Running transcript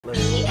I'm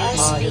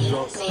trying to be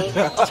up there.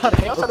 I'm trying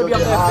to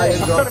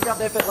be up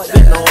there fit like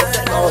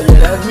that. Oh yeah,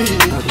 that's me.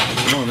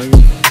 Come on, nigga.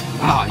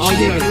 Oh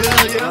yeah.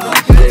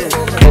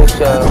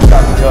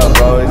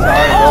 Bro, it's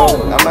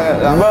hard,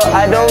 bro. I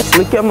don't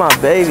look at my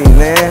baby,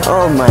 man.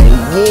 Oh my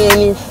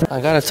goodness. I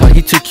gotta talk.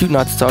 He too cute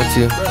not to talk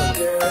to.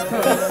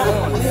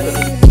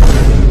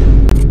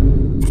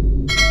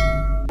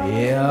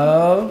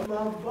 Yo.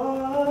 My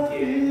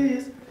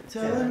body's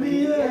telling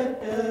me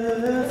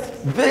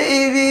yes.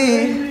 Baby.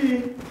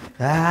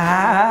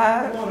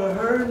 I don't wanna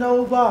hurt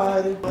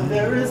nobody, but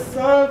there is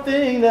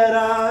something that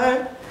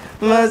I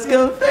Must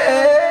confess.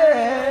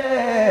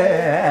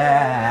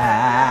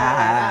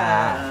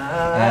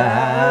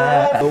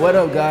 What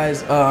up,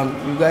 guys?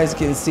 You guys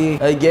can see,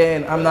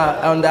 again, I'm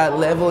not on that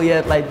level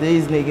yet like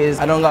these niggas.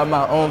 I don't got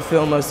my own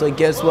filmer, so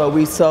guess what?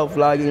 We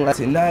self-vlogging. Like,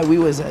 tonight we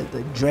was at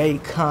the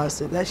Drake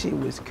concert. That shit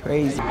was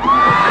crazy.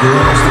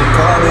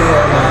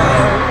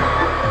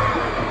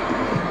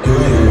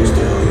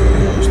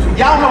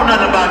 Y'all know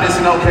nothing about this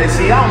in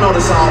OKC. Y'all don't know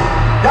the song.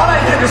 Y'all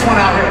ain't hear this one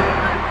out here.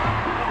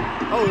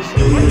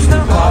 You used to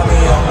call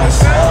me on my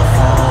cell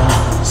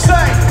phone.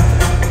 Say.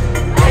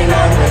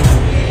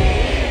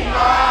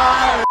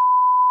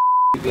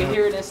 You can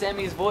hear it in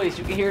Sammy's voice.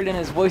 You can hear it in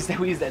his voice that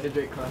we used at the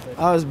Drake concert.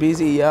 I was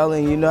busy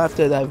yelling, you know,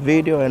 after that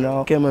video and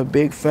all. Became a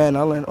big fan.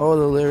 I learned all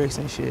the lyrics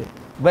and shit.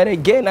 But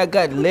again, I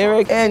got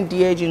lyric and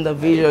DH in the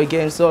video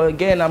again. So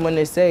again, I'm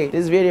gonna say,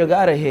 this video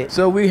gotta hit.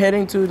 So we're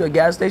heading to the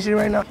gas station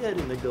right now?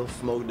 Heading to go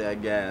smoke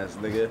that gas,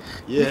 nigga.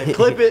 Yeah,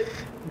 clip it.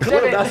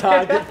 Clip it. That's how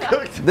I get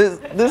cooked.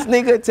 This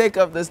nigga take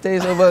up the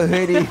stage of a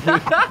hoodie.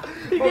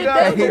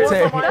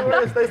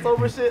 Stay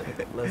sober shit.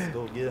 Let's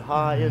go get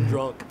high and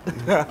drunk.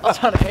 I'm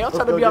trying to be up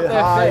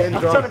there fit. I'm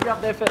trying to be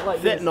up there fit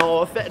like this.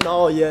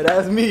 Fentanyl, yeah,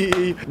 that's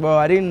me. Bro,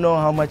 I didn't know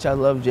how much I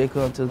love J.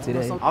 Cole until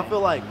today. I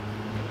feel like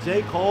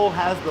J. Cole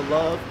has the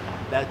love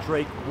that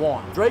Drake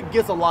wants. Drake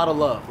gets a lot of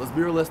love. Let's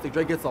be realistic,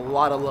 Drake gets a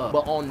lot of love.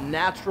 But on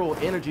natural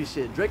energy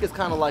shit, Drake is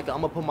kind of like,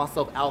 I'm gonna put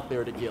myself out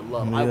there to get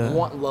love. Yeah. I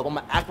want love. I'm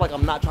gonna act like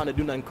I'm not trying to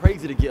do nothing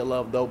crazy to get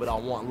love though, but I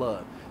want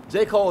love.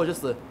 J. Cole is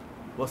just a,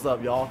 what's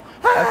up, y'all?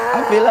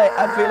 I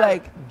feel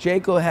like J.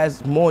 Cole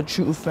has more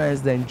true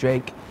fans than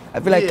Drake.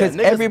 I feel like because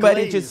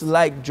everybody just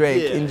like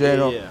Drake in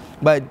general.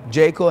 But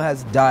J. Cole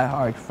has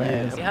die-hard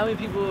fans. How many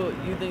people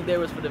you think there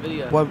was for the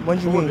video? What do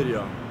you mean?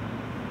 Video?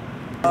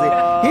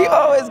 He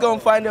always gonna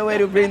find a way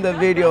to bring the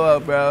video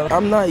up, bro.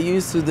 I'm not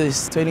used to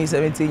this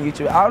 2017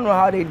 YouTube. I don't know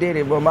how they did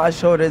it, but my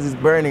shoulders is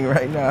burning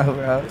right now,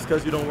 bro. It's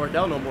because you don't work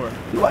out no more.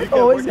 You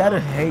always gotta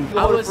hate.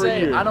 I would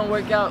say I don't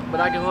work out, but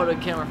I can hold a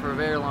camera for a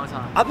very long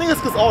time. I think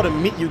it's because all the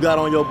meat you got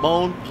on your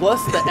bone,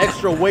 plus the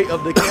extra weight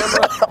of the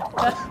camera.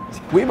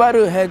 We about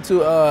to head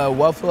to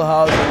Waffle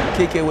House and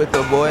kick it with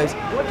the boys,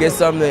 get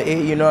something to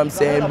eat, you know what I'm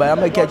saying? But I'm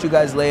gonna catch you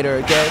guys later,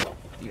 okay?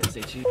 You gotta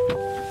say cheese.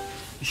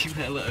 You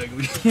hella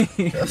ugly.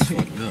 That's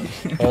fucked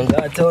up. Oh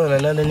God, telling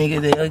another nigga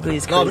they ugly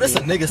is crazy. No, but it's a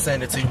nigga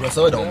saying it to you, bro,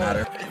 so it don't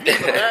matter.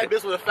 If you a bad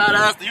bitch with a fat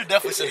ass, then you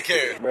definitely should have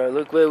cared. Bro,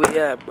 look where we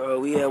at, bro.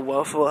 We at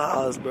Waffle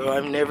House, bro.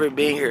 I've never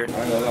been here. I ain't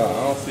gonna lie, I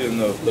don't see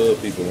enough thug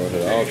people on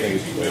here. I don't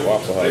think it's a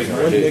Waffle House.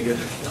 One nigga.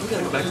 We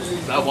gotta go back to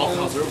that Waffle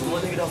House. There was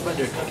one nigga that was back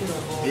there cooking.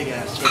 Big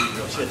ass chubby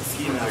girl. She had the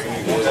ski mask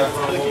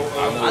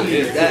on. I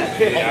needed that.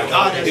 Oh my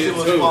God, that shit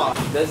was fire.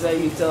 That's how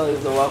you tell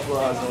it's the Waffle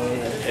House on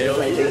here. It's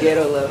like the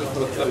ghetto level.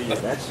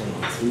 That shit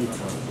was too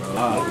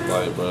tough, bro.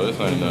 Like, bro, this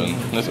ain't nothing.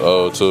 This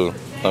old too.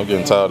 I'm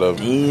getting tired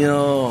of it.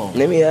 Yo.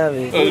 Let me have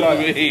it. Who do I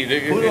meet,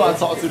 nigga? Who do I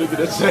talk to get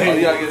a chain? Oh,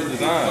 you gotta get a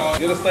design.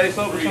 Get a stay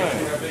sober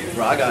chain.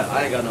 Bro,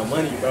 I ain't got no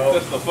money, bro.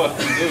 That's the fuck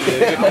you do,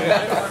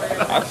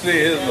 nigga. I see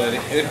his money.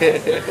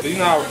 So, you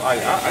know,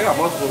 I got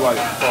multiple, like,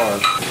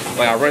 cars.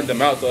 Like, I rent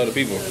them out to other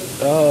people.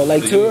 Oh,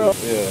 like tour?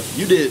 Yeah.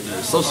 You did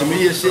social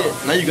media shit.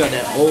 Now you got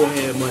that old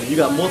head money. You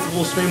got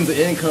multiple streams of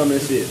income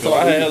and shit. So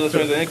I had other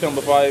streams of income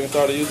before I even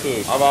started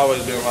YouTube. I've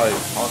always been, like,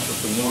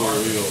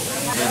 entrepreneurial.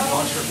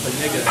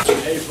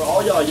 Hey, for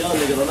all y'all young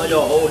niggas, I know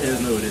y'all old heads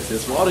know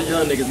this. For all the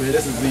young niggas, man,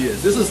 this is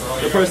Diaz. This is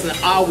the person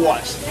I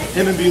watched.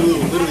 Him and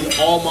B-Lou, literally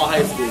all my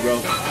high school, bro.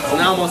 So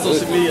now I'm on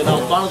social media, and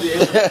I'm finally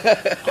able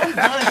I'm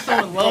done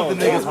showing love to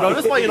niggas, bro.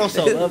 That's why you don't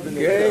show love to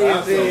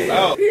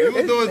niggas. You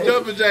was doing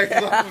jumping jacks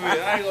off of me. I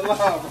ain't gonna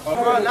lie,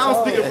 bro. Now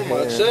I'm speaking from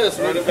my chest,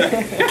 man.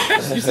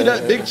 You see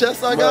that big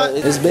chest I got?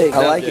 It's big.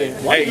 I like it.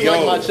 Why do you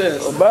like my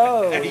chest?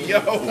 Bro. Hey,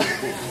 yo.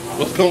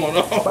 What's going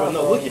on? Bro,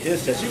 no, look at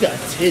his chest. You got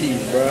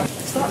titties, bro.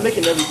 Stop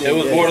making everything. It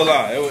was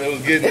borderline. It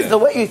was getting It's the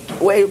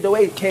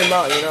way it came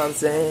out, you know what I'm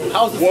saying?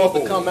 How's it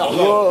supposed to come out?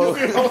 Whoa.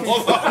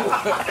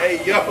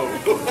 Hey, yo.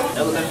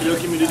 LFO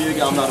community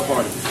again, I'm not a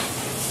part of it.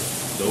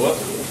 So what?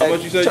 How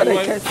much you said you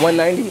weigh?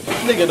 190.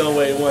 Nigga don't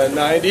weigh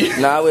 190.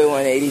 Nah, I weigh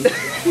 180.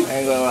 I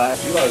ain't gonna lie.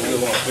 You like a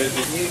good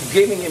 150. You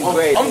giving him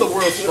grade. I'm the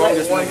world's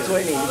strongest like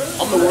nigga. 120.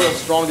 I'm the world's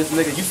strongest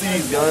nigga. You see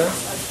these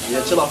guns?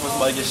 Yeah, chill out for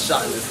somebody get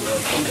shot in this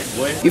club.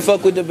 Boy. You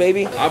fuck with the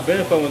baby? I've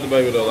been fucking with the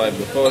baby though, like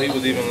before he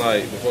was even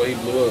like, before he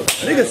blew up.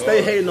 Niggas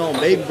stay hating on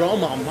baby, bro.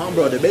 My mom,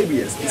 bro. The baby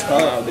is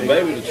tough. The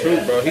baby the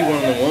truth, bro. He one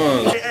of the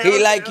ones. He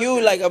like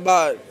you, like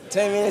about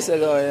 10 minutes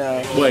ago,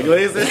 yeah. Wait, go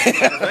ahead. He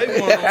one of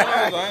the ones, I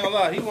ain't gonna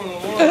lie, he one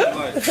of the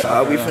ones,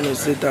 like. We finna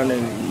sit down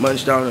and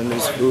munch down on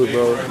this food,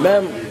 bro.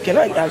 Ma'am, can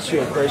I ask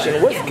you a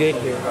question? What's good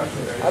here?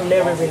 I've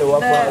never been to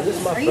Waffle House. This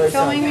is my first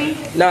time. Are you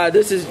filming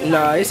me?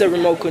 Nah, it's a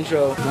remote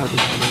control. Come on,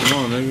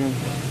 nigga.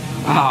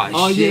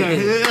 Oh, Yeah,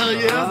 hell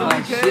yeah, that's what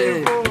we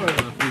came for.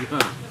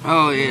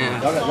 Oh,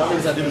 yeah. Y'all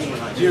niggas that do this from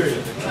Nigeria.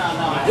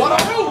 What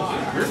are you?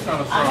 You're kind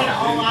of far.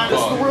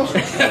 This is the real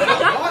shit.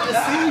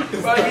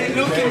 Bro, you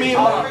look at me in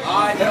my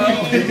eye, bro.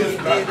 You did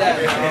that,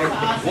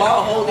 bro.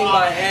 While holding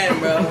my hand,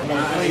 bro.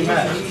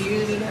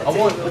 I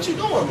want what you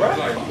doing, bro?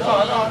 No.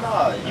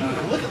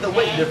 Look at the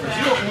weight difference.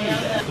 You don't need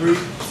that. 3,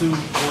 2, 1,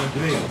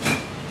 bam.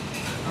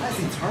 Why is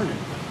he turning?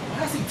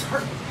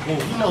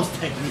 Oh, he knows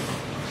technique.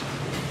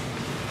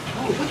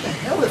 Oh, what the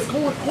hell is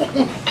going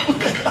on?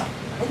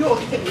 Are you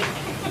okay?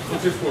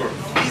 What's this for?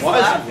 Why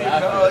is he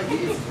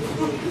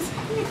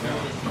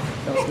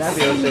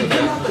laughing?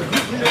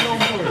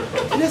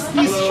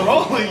 He's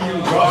trolling you,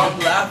 bro. I'm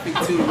laughing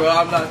too, bro.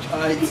 I'm not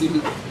trying to.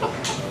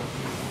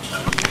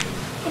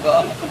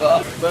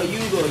 Bro, you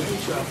go, you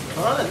try.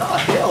 Huh? Nah,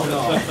 hell no.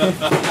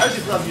 I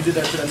just thought you did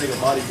that to that nigga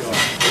bodyguard.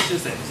 It's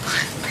just that.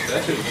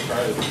 That shit is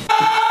crazy.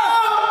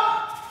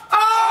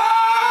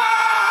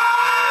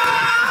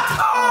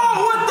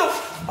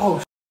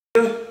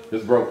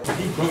 Just broke.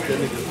 He broke that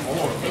nigga's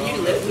arm. And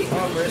you let me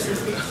arm wrestle?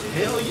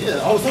 Hell yeah.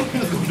 I was hoping he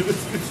was going to do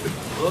this.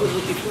 I was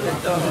looking for that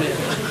dog.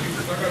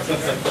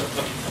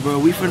 Bro,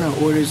 we finna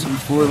order some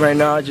food right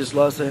now. I just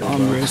lost that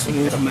arm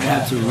wrestling. I might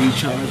have to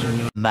recharge or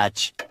not.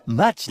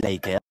 Much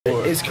later.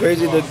 It's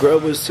crazy the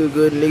grub was too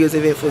good. Niggas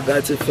even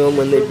forgot to film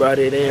when they brought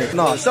it in.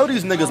 Nah, show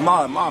these niggas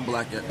my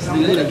black ass.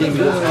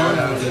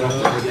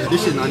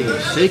 This shit not even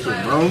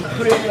shaking, bro.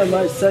 Put it in the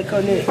light, suck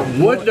on it.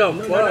 What the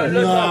fuck?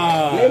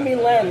 Nah. Let me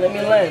land.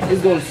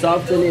 It's gonna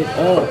soften it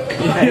up.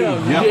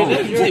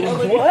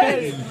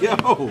 What?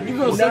 Yo. You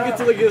gonna suck it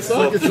till it gets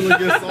soft? It's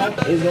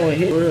gonna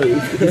hit.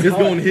 It's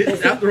gonna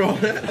hit after all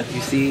that?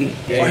 You see?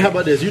 Or how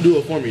about this? You do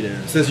it for me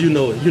then. Since you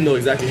know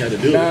exactly how to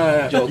do it.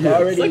 Nah, Joke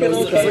already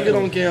suck it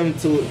on cam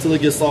till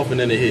it gets soft and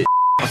then it hit.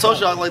 I told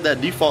you I like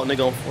that default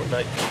nigga on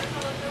Fortnite.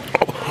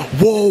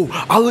 Whoa,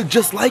 I look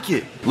just like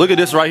it. Look at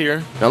this right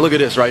here. Now look at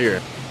this right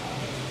here.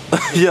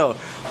 Yo,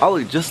 I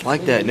look just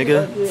like that,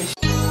 nigga.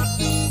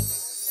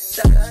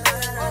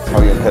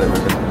 How you gonna cut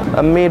it?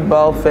 A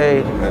meatball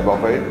fade. Meatball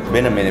fade?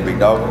 Been a minute, big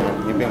dog.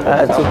 You been I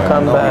had to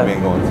come back. You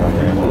been going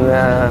somewhere.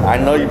 Nah. I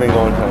know you've been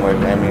going somewhere,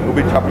 man. Who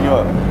been chopping you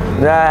up?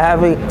 Nah,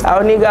 I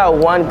only got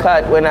one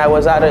cut when I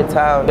was out of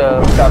town.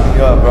 So. Chopping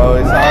you up, bro.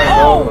 It's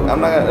hard, bro. I'm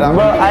not gonna.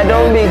 Bro, I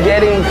don't be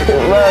getting,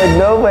 bro,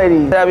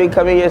 nobody. I've been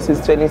coming here since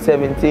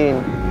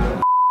 2017.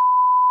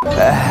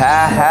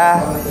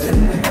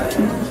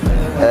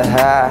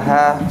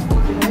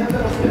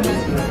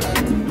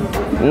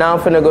 Now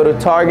I'm finna go to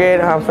Target,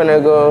 I'm finna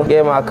go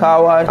get my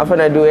car wash, I'm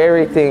finna do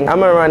everything.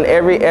 I'm gonna run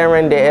every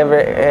errand there ever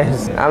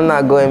is. I'm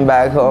not going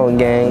back home,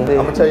 gang. I'm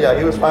gonna tell y'all,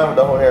 he was fine with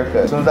the whole haircut.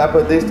 As soon as I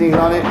put these things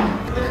on it,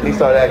 he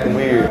started acting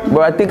weird.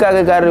 Bro, I think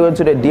I gotta go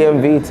to the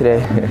DMV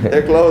today.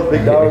 They're closed,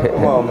 big dog.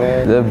 Come on,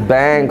 man. The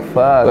bank,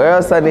 fuck. Where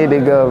else I need to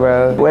go,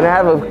 bro? When I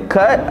have a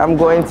cut, I'm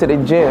going to the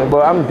gym.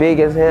 Bro, I'm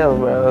big as hell,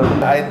 bro.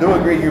 I do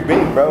agree you're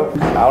big, bro.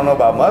 I don't know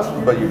about muscles,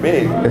 but you're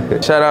big.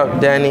 Shout out,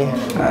 Danny.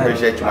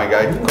 Appreciate you, my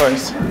guy. Of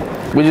course.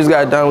 We just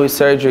got done with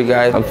surgery,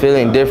 guys. I'm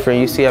feeling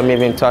different. You see, I'm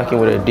even talking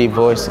with a deep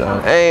voice now.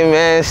 Hey,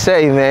 man,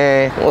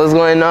 what's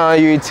going on,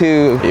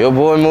 YouTube? Your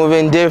boy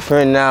moving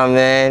different now,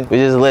 man. We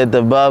just lit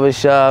the barber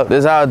shop.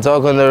 This is how I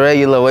talk on the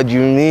regular. What do you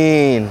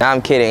mean? Nah,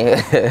 I'm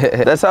kidding.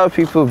 That's how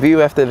people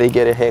view after they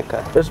get a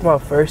haircut. This is my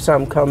first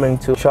time coming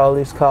to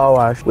Charlie's Car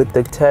Wash with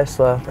the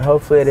Tesla.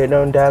 Hopefully they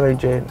don't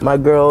damage it. My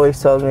girl always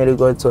tells me to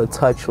go to a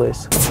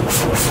touchless.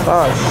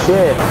 Oh,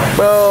 shit.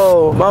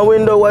 Bro, my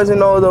window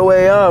wasn't all the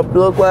way up.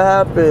 Look what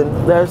happened.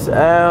 That's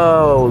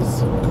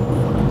L's.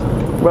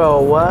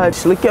 Bro,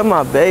 what? Look at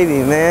my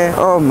baby, man.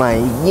 Oh my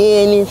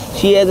goodness.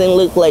 She hasn't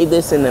looked like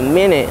this in a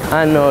minute.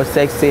 I know,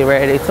 sexy,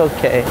 right? It's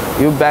okay.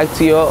 You're back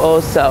to your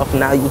old self.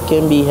 Now you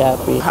can be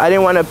happy. I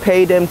didn't want to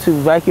pay them to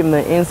vacuum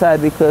the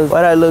inside because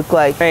what I look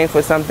like paying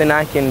for something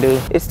I can do.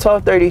 It's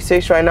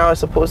 12:36 right now. I'm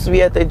supposed to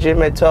be at the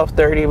gym at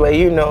 12:30, but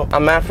you know,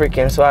 I'm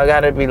African, so I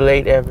gotta be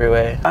late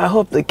everywhere. I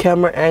hope the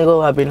camera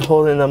angle I've been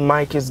holding the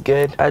mic is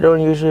good. I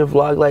don't usually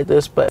vlog like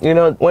this, but you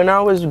know, when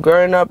I was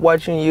growing up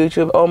watching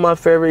YouTube, all my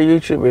favorite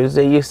YouTubers,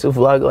 they used to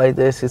vlog like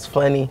this. It's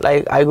funny.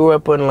 Like, I grew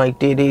up on like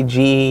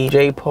DDG,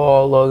 J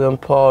Paul, Logan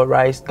Paul,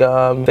 Rice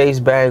Gum, Face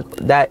Bank,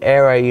 that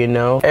era, you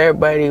know.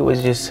 Everybody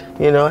was just,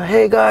 you know,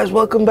 hey guys,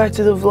 welcome back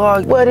to the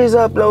vlog. What is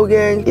up, Low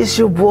Gang? It's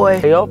your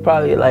boy. Y'all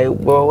probably like,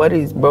 bro, what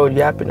is bro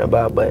yapping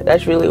about? But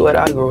that's really what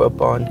I grew up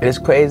on. It's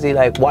crazy,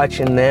 like,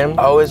 watching them.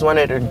 I always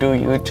wanted to do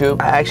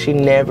YouTube. I actually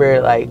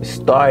never like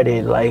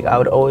started. Like, I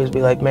would always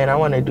be like, man, I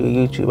want to do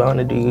YouTube. I want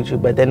to do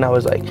YouTube. But then I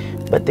was like,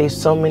 but there's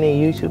so many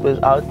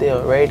YouTubers out there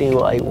already.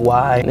 Like, why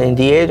why. And then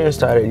the agent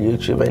started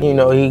YouTube, and you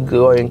know, he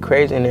going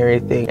crazy and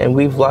everything. And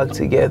we vlogged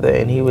together,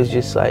 and he was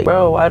just like,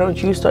 bro, why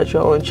don't you start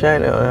your own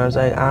channel? And I was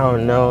like, I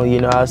don't know.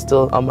 You know, I was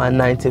still on my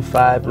 9 to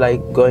 5,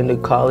 like going to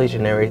college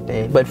and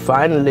everything. But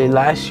finally,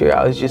 last year,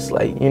 I was just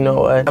like, you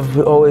know what? I've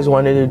always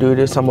wanted to do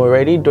this. I'm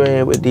already doing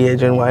it with the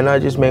agent. Why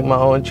not just make my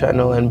own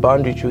channel and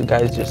bond with you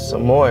guys just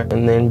some more?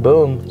 And then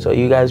boom. So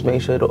you guys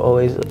make sure to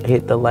always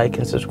hit the like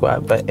and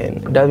subscribe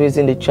button. W's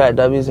in the chat,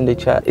 W's in the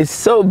chat. It's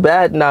so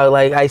bad now.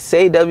 Like, I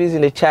say W's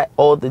in the chat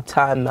all the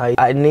time now.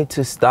 I need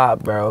to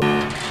stop, bro.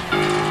 I'm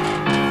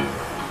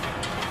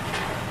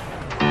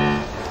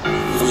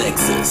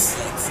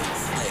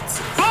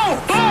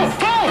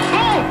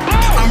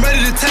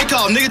ready to take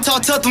off. Nigga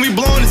talk tough and we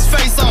blowing his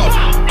face off.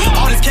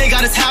 All this K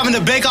got us having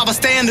to bake off. I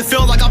stay in the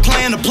field like I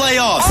play in the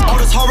playoffs. All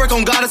this hard work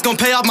on God is gonna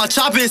pay off. My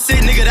chopper is sick,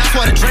 nigga, that's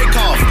why the Drake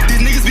off.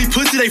 These niggas be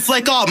pussy, they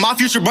flake off. My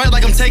future bright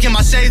like I'm taking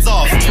my shades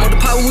off. Smoke the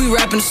pot when we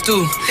rapping the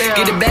stew.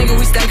 Get the bag and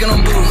we stacking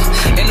on boo.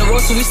 In the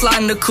road so we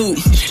sliding the coupe.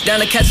 Down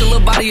to catch a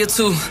little body or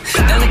two.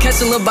 Down to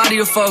catch a little body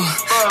or four.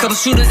 Couple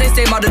shooters, they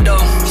stay by the door.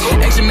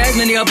 Extra mags,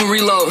 many up and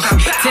reload.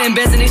 10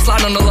 beds and they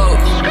slide on the low.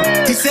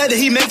 He said that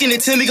he making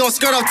it to me, gon'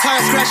 skirt off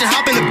tires, scratch and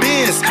hop in the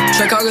bins.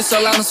 Track all get so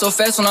loud and so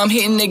fast when I'm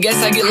hitting the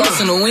gas, I get lost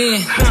in the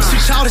wind. She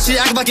childish, she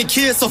act like a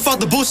kid, so fuck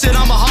the bullshit,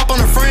 I'ma hop on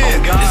her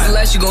friend. This is the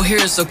last you gon'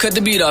 hear, so cut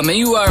the beat off, man,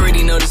 you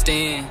already know the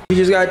stand. We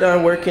just got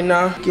done working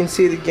now. You can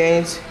see the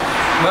gains.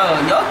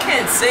 Bro, y'all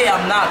can't say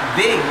I'm not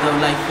big though,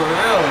 like for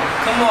real.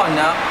 Come on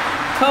now.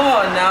 Come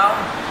on now.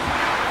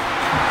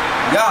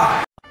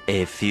 Yeah.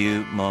 A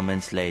few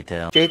moments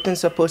later. Jathan's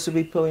supposed to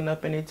be pulling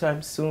up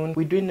anytime soon.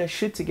 We're doing a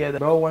shoot together.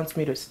 Bro wants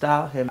me to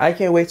style him. I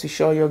can't wait to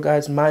show you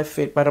guys my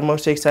fit, but I'm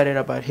also excited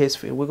about his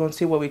fit. We're gonna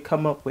see what we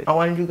come up with. I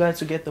wanted you guys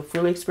to get the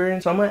full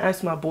experience, so I'm gonna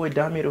ask my boy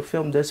Dami to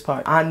film this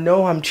part. I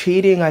know I'm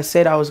cheating. I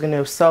said I was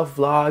gonna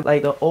self-vlog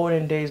like the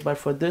olden days, but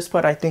for this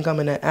part, I think I'm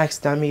gonna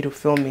ask Dami to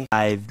film me.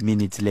 5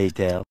 minutes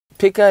later.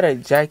 Pick out a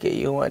jacket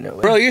you want to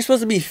wear. Bro, you're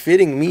supposed to be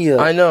fitting me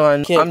up. I know,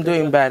 I'm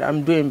doing bad.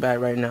 I'm doing bad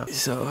right now.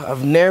 So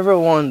I've never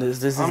worn this.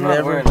 This is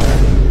never.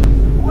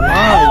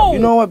 Wow. You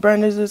know what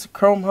brand is this?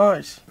 Chrome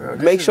Hearts. Bro,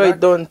 make sure you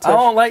don't touch. I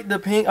don't like the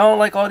pink. I don't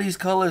like all these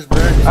colors, bro.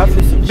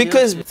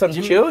 Because some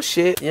chill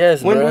shit.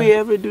 Yes, when bro. we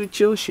ever do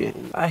chill shit?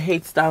 I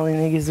hate styling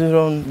niggas who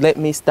don't let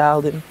me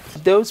style them.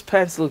 Those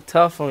pants look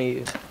tough on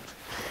you.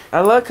 I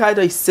like how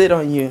they sit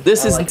on you.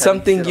 This is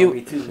something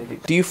you.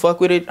 Do you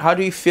fuck with it? How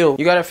do you feel?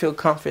 You gotta feel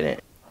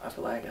confident. I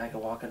feel like I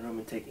can walk in the room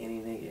and take any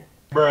nigga.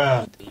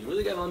 Bruh. You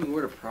really gotta let me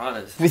wear the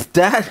Pradas. With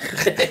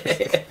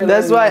that?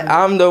 That's why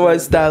I'm the one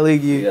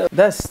styling you.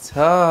 That's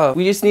tough.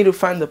 We just need to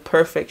find the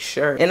perfect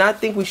shirt. And I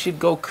think we should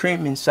go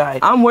cream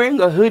inside. I'm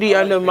wearing a hoodie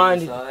under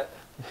mine.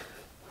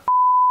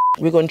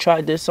 We're gonna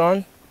try this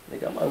on.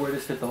 Nigga, I might wear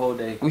this fit the whole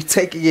day. We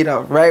taking it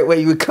off right when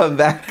you come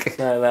back.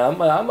 Nah,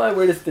 I might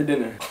wear this to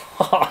dinner.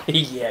 Oh,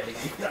 yeah,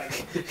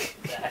 nigga.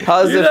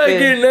 How's You're it not fit?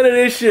 getting none of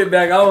this shit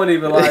back. I won't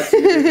even lie to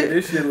you.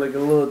 This shit look a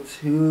little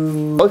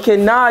too... Okay,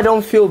 now I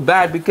don't feel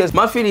bad because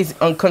my feet is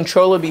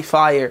uncontrollably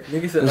fire.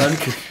 Nigga said I'm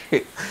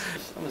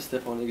gonna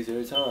step on niggas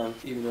every time,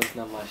 even though it's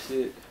not my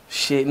shit.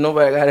 Shit,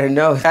 nobody gotta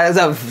know. As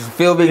I'm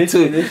filming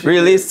to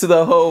release to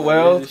the whole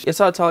world. Guess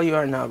how tall you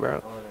are now,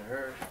 bro.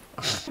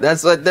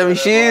 That's what them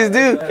shoes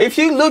do. If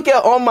you look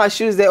at all my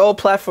shoes, they're all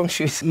platform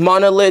shoes.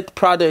 Monolith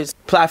Prada's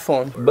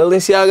platform.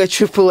 Balenciaga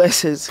Triple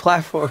S's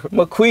platform.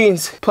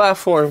 McQueen's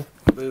platform.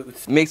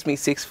 Boots. Makes me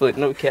 6 foot,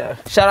 no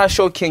cap. Shout out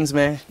Show Kings,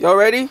 man. Y'all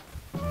ready?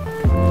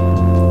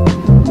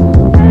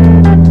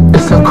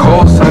 It's a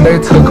cold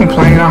Sunday to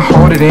complain. I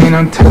hold it in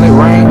until it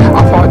rain.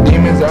 I fought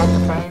demons out the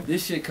fame.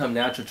 This shit come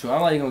natural too.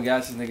 I'm not even gonna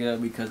gas this nigga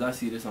up because I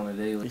see this on a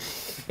daily.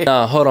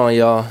 Nah, hold on,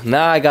 y'all.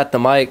 Now I got the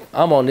mic.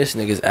 I'm on this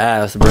nigga's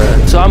ass,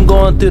 bruh. So I'm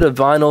going through the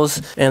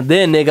vinyls, and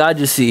then, nigga, I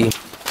just see.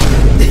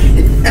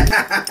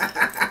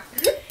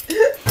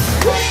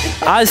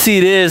 I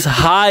see this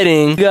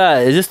hiding.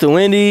 God, is this the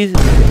Wendy's?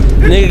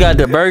 Nigga got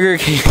the Burger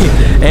King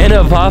and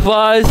the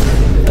Popeyes.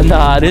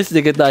 Nah, this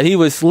nigga thought he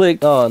was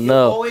slick. Oh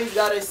no. You always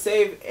gotta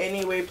save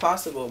any way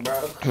possible, bro.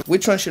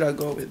 Which one should I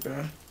go with,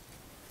 bro?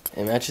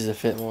 It matches the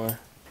fit more.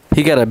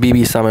 He got a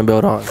BB Simon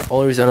belt on.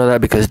 Only reason I know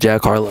that because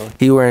Jack Harlow.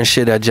 He wearing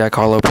shit that Jack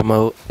Harlow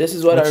promote. This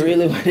is what I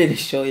really wanted to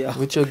show y'all.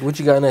 What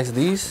you got next?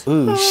 These?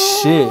 Ooh,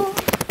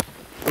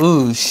 shit.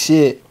 Ooh,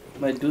 shit.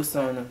 Might do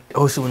something.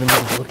 Oh, so when the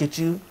niggas look at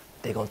you,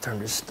 they gonna turn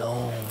to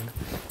stone.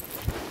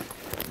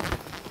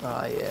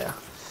 Oh, yeah.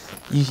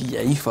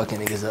 You fucking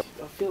niggas up.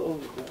 I feel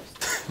overdressed.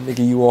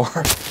 Nigga, you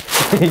are.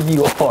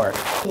 You are.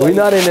 We're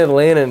not in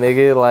Atlanta,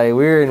 nigga. Like,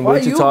 we're in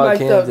Wichita,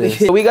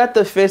 Kansas. We got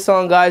the fits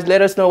on, guys.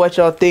 Let us know what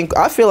y'all think.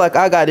 I feel like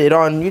I got it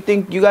on. You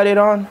think you got it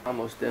on? I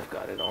most def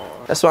got it on.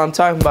 That's what I'm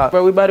talking about.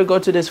 Bro, we about to go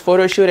to this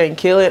photo shoot and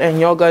kill it, and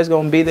y'all guys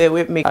gonna be there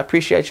with me. I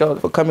appreciate y'all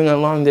for coming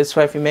along this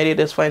far. If you made it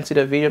this far into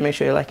the video, make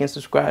sure you like and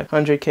subscribe.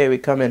 100K, we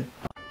coming.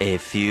 A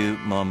few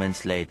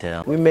moments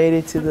later. We made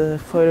it to the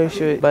photo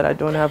shoot, but I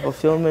don't have a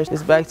filmer.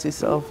 It's back to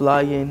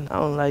self-vlogging. I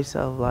don't like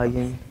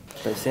self-vlogging.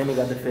 But Sammy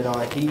got the fit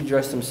on. He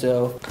dressed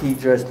himself. He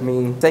dressed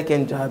me.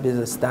 Second job is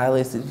a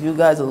stylist. If you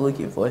guys are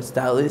looking for a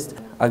stylist,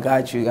 I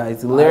got you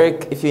guys.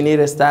 Lyric, if you need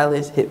a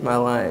stylist, hit my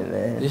line,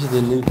 man. This is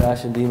the new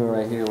fashion demon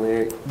right here,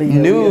 Lyric.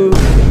 New.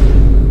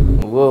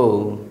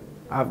 Whoa.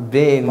 I've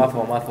been. My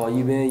fault.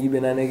 You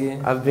been that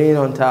nigga? I've been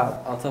on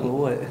top. On top of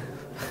what?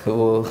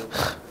 Whoa.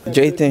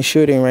 Jathan's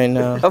shooting right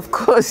now. Of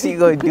course you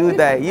gonna do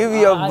that. You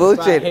be on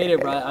bullshit. I hate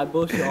it, bro. I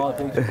bullshit all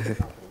pictures.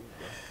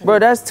 Bro,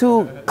 that's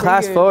too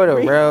class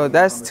photo, bro.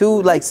 That's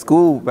too like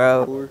school,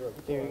 bro.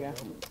 There you go.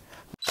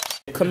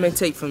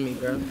 Commentate for me,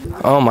 bro.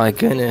 Oh my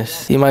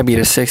goodness. You might be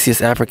the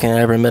sexiest African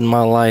I ever met in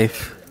my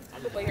life.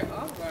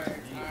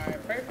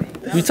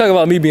 You talk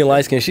about me being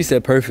light skinned, she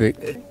said perfect.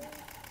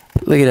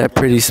 Look at that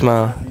pretty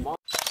smile.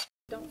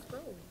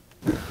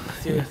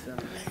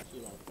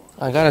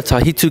 I gotta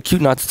talk. He too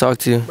cute not to talk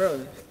to.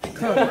 Bro,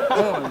 come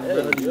on,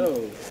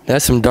 bro.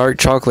 That's some dark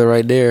chocolate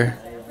right there.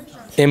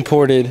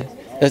 Imported.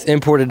 That's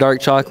imported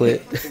dark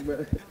chocolate.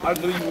 I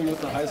knew you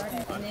went to high school.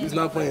 He's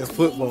not playing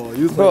football.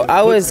 Bro,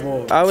 I was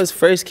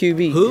first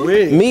QB. Who?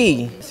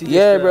 Me.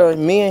 Yeah, bro.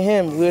 Me and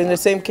him. We were in the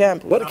same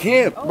camp. What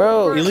camp?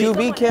 Bro,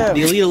 QB camp.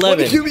 The Elite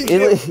 11. He was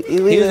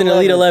in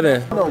Elite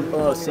 11. You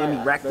know, Sammy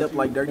racked up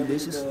like dirty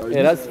dishes.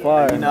 Yeah, that's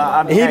fire. You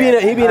know,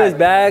 he be in his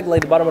bag,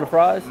 like the bottom of the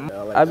fries.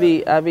 I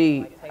be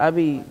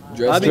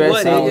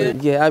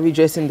dressing. Yeah, I be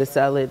dressing the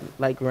salad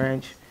like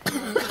ranch.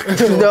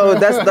 No,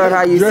 that's not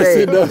how you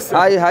say it.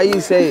 How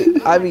you say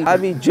it? I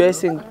be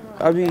dressing.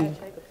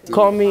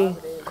 Call me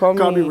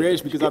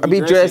rich because I be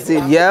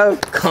dressing. Yeah,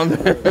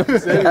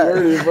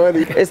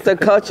 it's the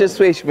culture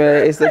switch,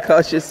 man. It's the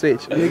culture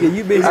switch. Nigga,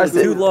 you been here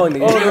too long,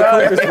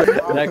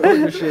 nigga. That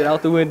corporate shit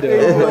out the window.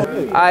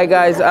 Alright,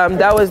 guys.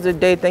 That was the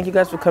day. Thank you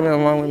guys for coming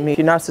along with me. If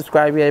you're not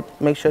subscribed yet,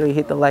 make sure to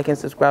hit the like and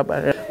subscribe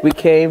button. We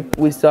came,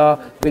 we saw,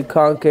 we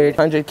conquered.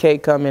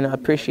 100K coming. I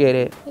appreciate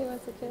it.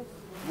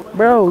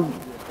 Bro.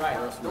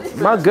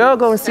 My girl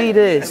gonna see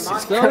this. So,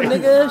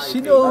 nigga,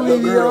 she don't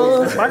be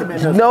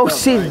on. No,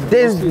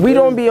 we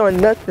don't be on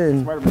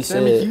nothing.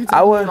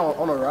 I was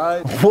on a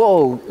ride.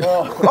 Whoa.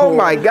 Oh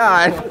my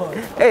God.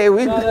 Hey,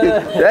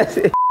 that's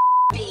it.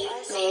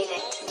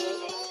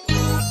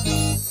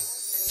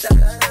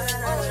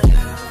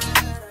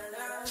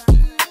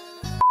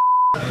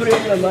 Put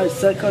it in my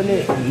suck on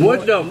it.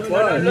 What the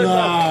fuck?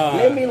 Nah.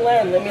 Let me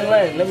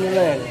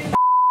land.